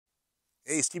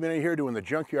Hey, Stephen here doing the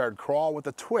junkyard crawl with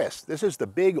a twist. This is the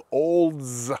big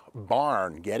Olds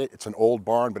barn. Get it? It's an old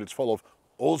barn, but it's full of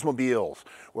Oldsmobiles.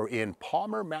 We're in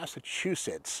Palmer,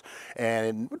 Massachusetts,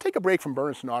 and we'll take a break from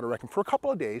Burns and Otter for a couple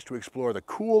of days to explore the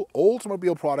cool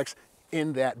Oldsmobile products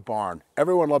in that barn.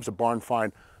 Everyone loves a barn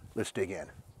find. Let's dig in.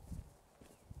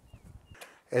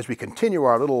 As we continue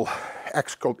our little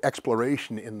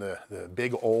exploration in the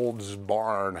big Olds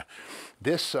barn,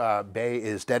 this bay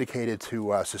is dedicated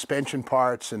to suspension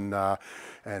parts and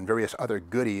various other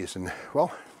goodies. And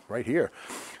well, right here,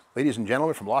 ladies and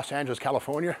gentlemen from Los Angeles,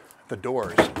 California, the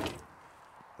Doors,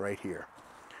 right here.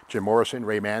 Jim Morrison,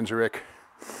 Ray Manzarek,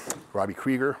 Robbie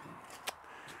Krieger,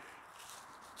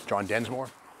 John Densmore,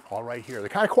 all right here. They're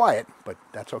kind of quiet, but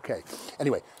that's okay.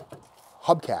 Anyway,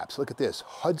 hubcaps, look at this,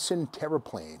 Hudson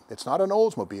Terraplane. It's not an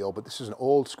Oldsmobile, but this is an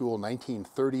old school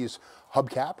 1930s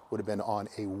hubcap. Would have been on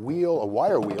a wheel, a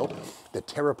wire wheel, the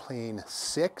Terraplane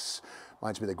 6.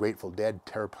 Reminds me of the Grateful Dead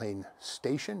Terrapin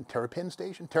Station.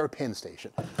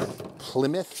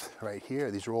 Plymouth, right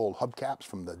here. These are old hubcaps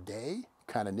from the day.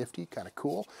 Kind of nifty, kind of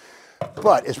cool.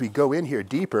 But as we go in here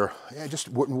deeper, just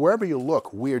wherever you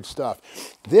look, weird stuff.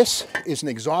 This is an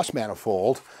exhaust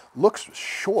manifold. Looks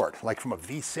short, like from a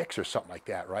V6 or something like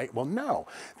that, right? Well, no.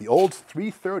 The old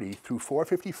 330 through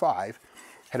 455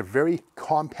 had a very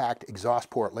compact exhaust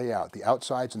port layout. The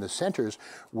outsides and the centers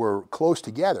were close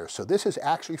together. So this is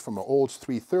actually from an Olds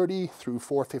 330 through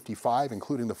 455,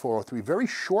 including the 403. Very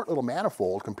short little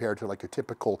manifold compared to like a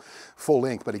typical full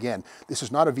length. But again, this is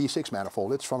not a V6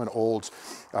 manifold. It's from an Olds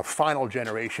final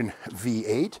generation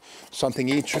V8. Something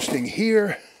interesting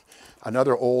here,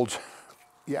 another Olds.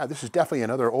 Yeah, this is definitely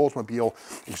another Oldsmobile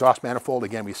exhaust manifold.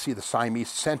 Again, we see the Siamese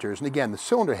centers. And again, the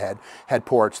cylinder head had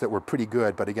ports that were pretty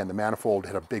good, but again, the manifold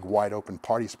had a big wide open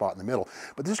party spot in the middle.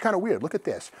 But this is kind of weird. Look at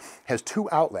this. It has two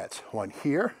outlets, one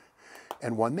here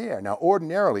and one there. Now,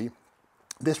 ordinarily,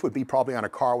 this would be probably on a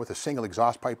car with a single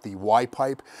exhaust pipe, the Y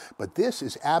pipe, but this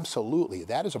is absolutely,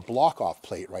 that is a block-off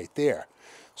plate right there.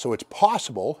 So it's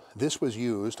possible this was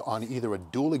used on either a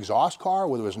dual exhaust car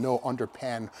where there was no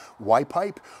underpan Y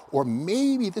pipe, or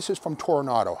maybe this is from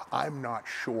Toronado. I'm not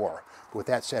sure. But with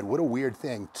that said, what a weird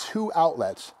thing. Two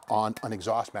outlets on an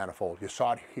exhaust manifold. You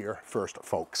saw it here first,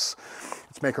 folks.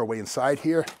 Let's make our way inside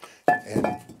here. And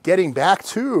getting back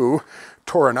to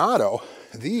Toronado,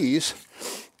 these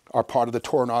are part of the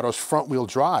Tornado's front-wheel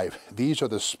drive. These are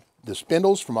the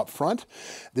spindles from up front.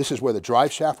 This is where the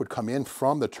drive shaft would come in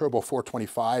from the Turbo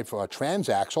 425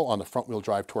 transaxle on the front-wheel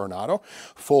drive Toronado.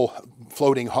 Full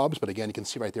floating hubs, but again, you can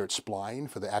see right there it's spline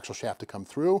for the axle shaft to come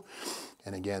through.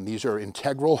 And again, these are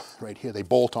integral right here. They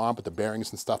bolt on, but the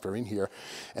bearings and stuff are in here.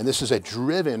 And this is a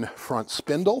driven front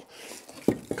spindle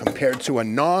compared to a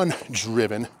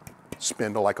non-driven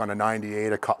spindle like on a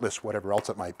 98, a Cutlass, whatever else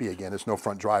it might be. Again, there's no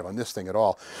front drive on this thing at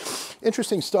all.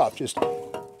 Interesting stuff, just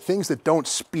things that don't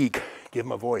speak, give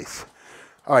them a voice.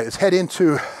 All right, let's head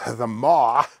into the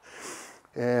maw.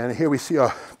 And here we see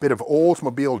a bit of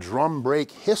Oldsmobile drum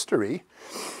brake history.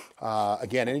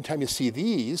 Again, anytime you see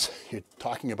these, you're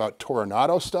talking about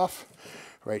Toronado stuff.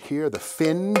 Right here, the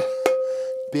finned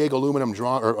big aluminum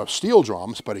drum, or steel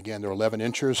drums, but again, they're 11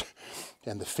 inches,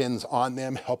 and the fins on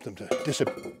them help them to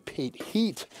dissipate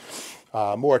heat.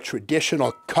 More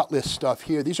traditional Cutlass stuff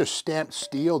here. These are stamped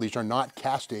steel. These are not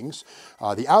castings.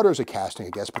 The outer is a casting, I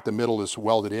guess, but the middle is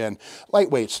welded in.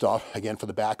 Lightweight stuff, again, for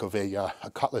the back of a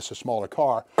Cutlass, a smaller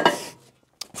car.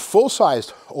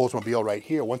 Full-sized Oldsmobile right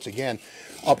here. Once again,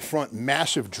 up front,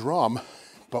 massive drum,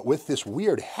 but with this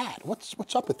weird hat. What's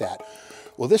up with that?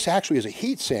 Well, this actually is a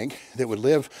heat sink that would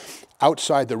live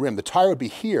outside the rim. The tire would be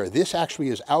here. This actually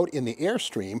is out in the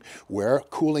airstream where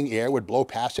cooling air would blow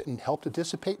past it and help to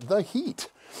dissipate the heat.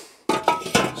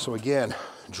 So again,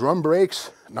 drum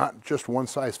brakes, not just one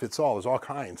size fits all. There's all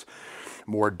kinds.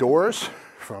 More doors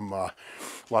from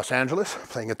Los Angeles,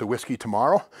 playing at the Whiskey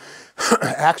Tomorrow.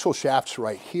 Axle shafts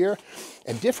right here.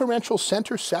 And differential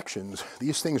center sections,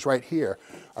 these things right here,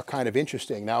 are kind of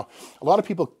interesting. Now, a lot of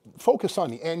people focus on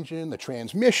the engine, the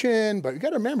transmission, but you got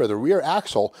to remember the rear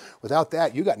axle, without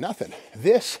that, you got nothing.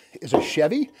 This is a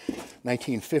Chevy,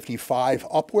 1955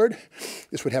 upward.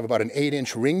 This would have about an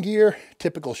 8-inch ring gear,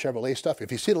 typical Chevrolet stuff.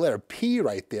 If you see the letter P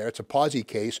right there, it's a posi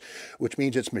case, which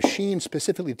means it's machined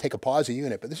specifically to take a posi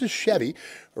unit. But this is Chevy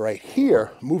right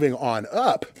here. Moving on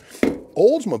up,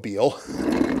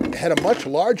 Oldsmobile had a much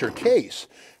larger case.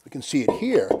 We can see it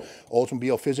here.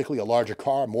 Oldsmobile, physically a larger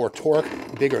car, more torque,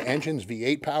 bigger engines,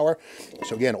 V8 power.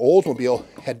 So again, Oldsmobile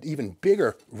had even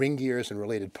bigger ring gears and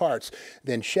related parts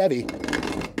than Chevy.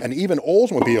 And even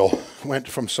Oldsmobile went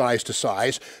from size to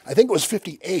size. I think it was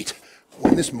 58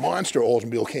 when this monster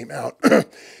Oldsmobile came out, and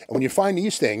when you find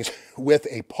these things with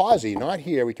a posi, not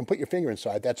here, we can put your finger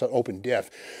inside, that's an open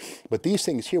diff, but these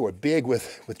things here were big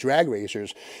with drag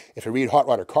racers. If you read Hot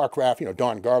Rod or Carcraft, you know,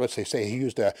 Don Garlitz, they say he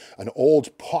used an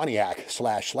old Pontiac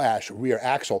 / rear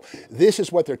axle. This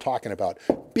is what they're talking about.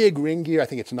 Big ring gear, I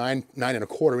think it's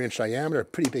 9.25 inch diameter,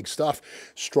 pretty big stuff,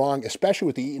 strong, especially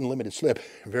with the Eaton limited slip,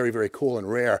 very, very cool and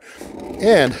rare.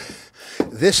 And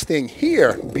this thing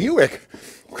here, Buick,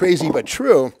 crazy but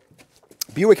true,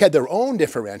 Buick had their own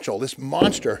differential, this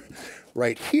monster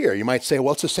right here. You might say,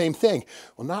 well, it's the same thing.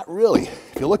 Well, not really.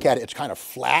 If you look at it, it's kind of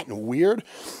flat and weird.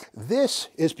 This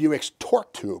is Buick's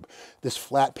torque tube. This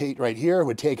flat plate right here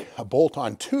would take a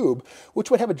bolt-on tube,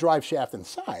 which would have a drive shaft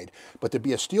inside, but there'd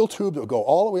be a steel tube that would go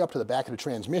all the way up to the back of the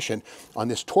transmission on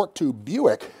this torque tube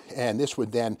Buick, and this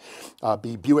would then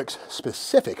be Buick's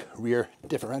specific rear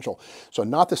differential. So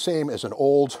not the same as an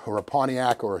Olds or a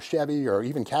Pontiac or a Chevy or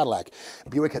even Cadillac.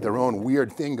 Buick had their own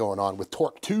weird thing going on with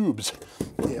torque tubes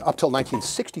up till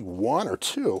 1961 or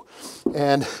 2.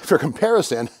 And for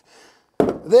comparison,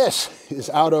 this is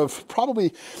out of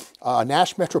probably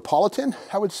Nash Metropolitan,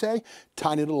 I would say.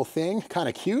 Tiny little thing, kind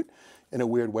of cute in a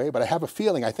weird way, but I have a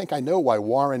feeling, I think I know why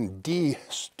Warren D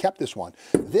kept this one.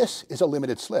 This is a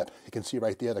limited slip. You can see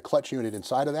right there the clutch unit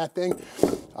inside of that thing.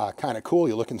 Kind of cool.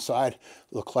 You look inside,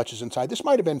 little clutches inside. This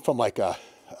might have been from like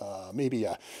maybe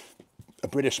a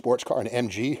British sports car, an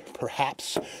MG,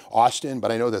 perhaps Austin,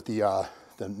 but I know that the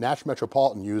Nash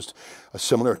Metropolitan used a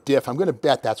similar diff. I'm going to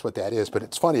bet that's what that is, but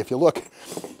it's funny, if you look,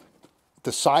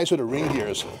 the size of the ring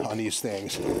gears on these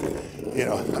things, you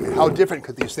know, I mean, how different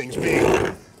could these things be?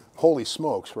 Holy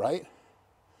smokes, right?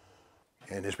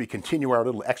 And as we continue our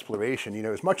little exploration, you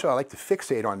know, as much as I like to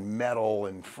fixate on metal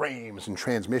and frames and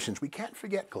transmissions, we can't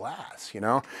forget glass, you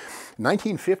know.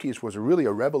 1950s was really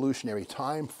a revolutionary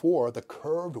time for the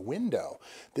curved window.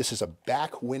 This is a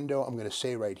back window, I'm going to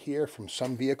say right here, from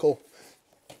some vehicle.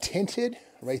 Tinted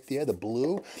right there, the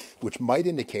blue, which might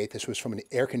indicate this was from an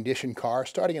air-conditioned car.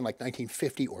 Starting in like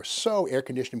 1950 or so, air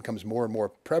conditioning becomes more and more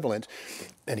prevalent.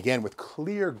 And again, with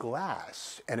clear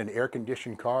glass and an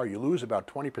air-conditioned car, you lose about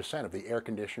 20% of the air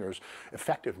conditioner's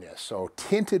effectiveness. So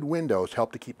tinted windows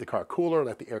help to keep the car cooler,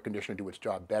 let the air conditioner do its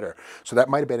job better. So that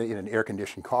might have been in an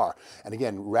air-conditioned car. And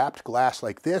again, wrapped glass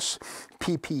like this,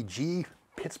 PPG,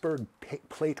 Pittsburgh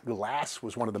Plate Glass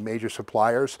was one of the major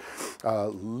suppliers.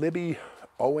 Libby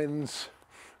Owens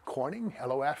Corning,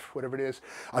 LOF, whatever it is,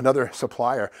 another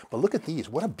supplier. But look at these,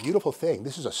 what a beautiful thing.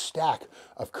 This is a stack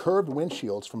of curved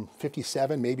windshields from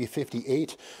 57, maybe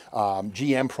 58,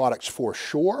 GM products for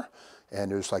sure. And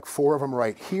there's like 4 of them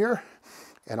right here.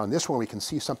 And on this one, we can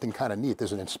see something kind of neat.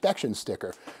 There's an inspection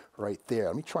sticker right there.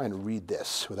 Let me try and read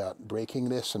this without breaking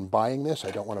this and buying this.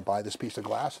 I don't want to buy this piece of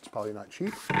glass. It's probably not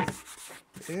cheap.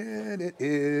 And it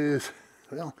is,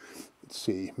 well, let's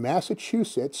see,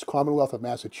 Massachusetts, Commonwealth of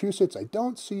Massachusetts. I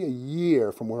don't see a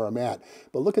year from where I'm at,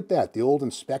 but look at that, the old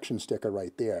inspection sticker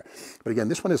right there. But again,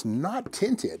 this one is not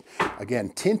tinted. Again,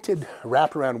 tinted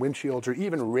wraparound windshields are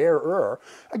even rarer,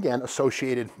 again,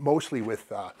 associated mostly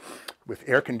with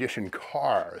air-conditioned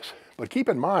cars. But keep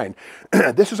in mind,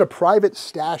 this is a private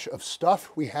stash of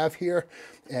stuff we have here,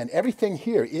 and everything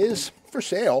here is for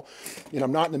sale. You know,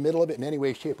 I'm not in the middle of it in any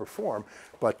way, shape, or form,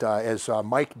 but as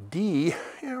Mike D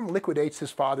liquidates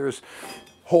his father's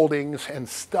holdings and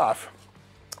stuff,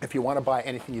 if you want to buy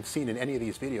anything you've seen in any of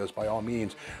these videos, by all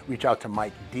means, reach out to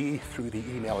Mike D through the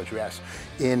email address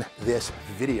in this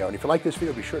video. And if you like this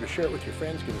video, be sure to share it with your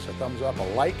friends, give us a thumbs up, a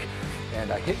like,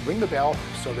 and ring the bell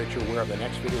so that you're aware of the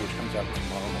next video, which comes out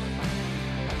tomorrow morning.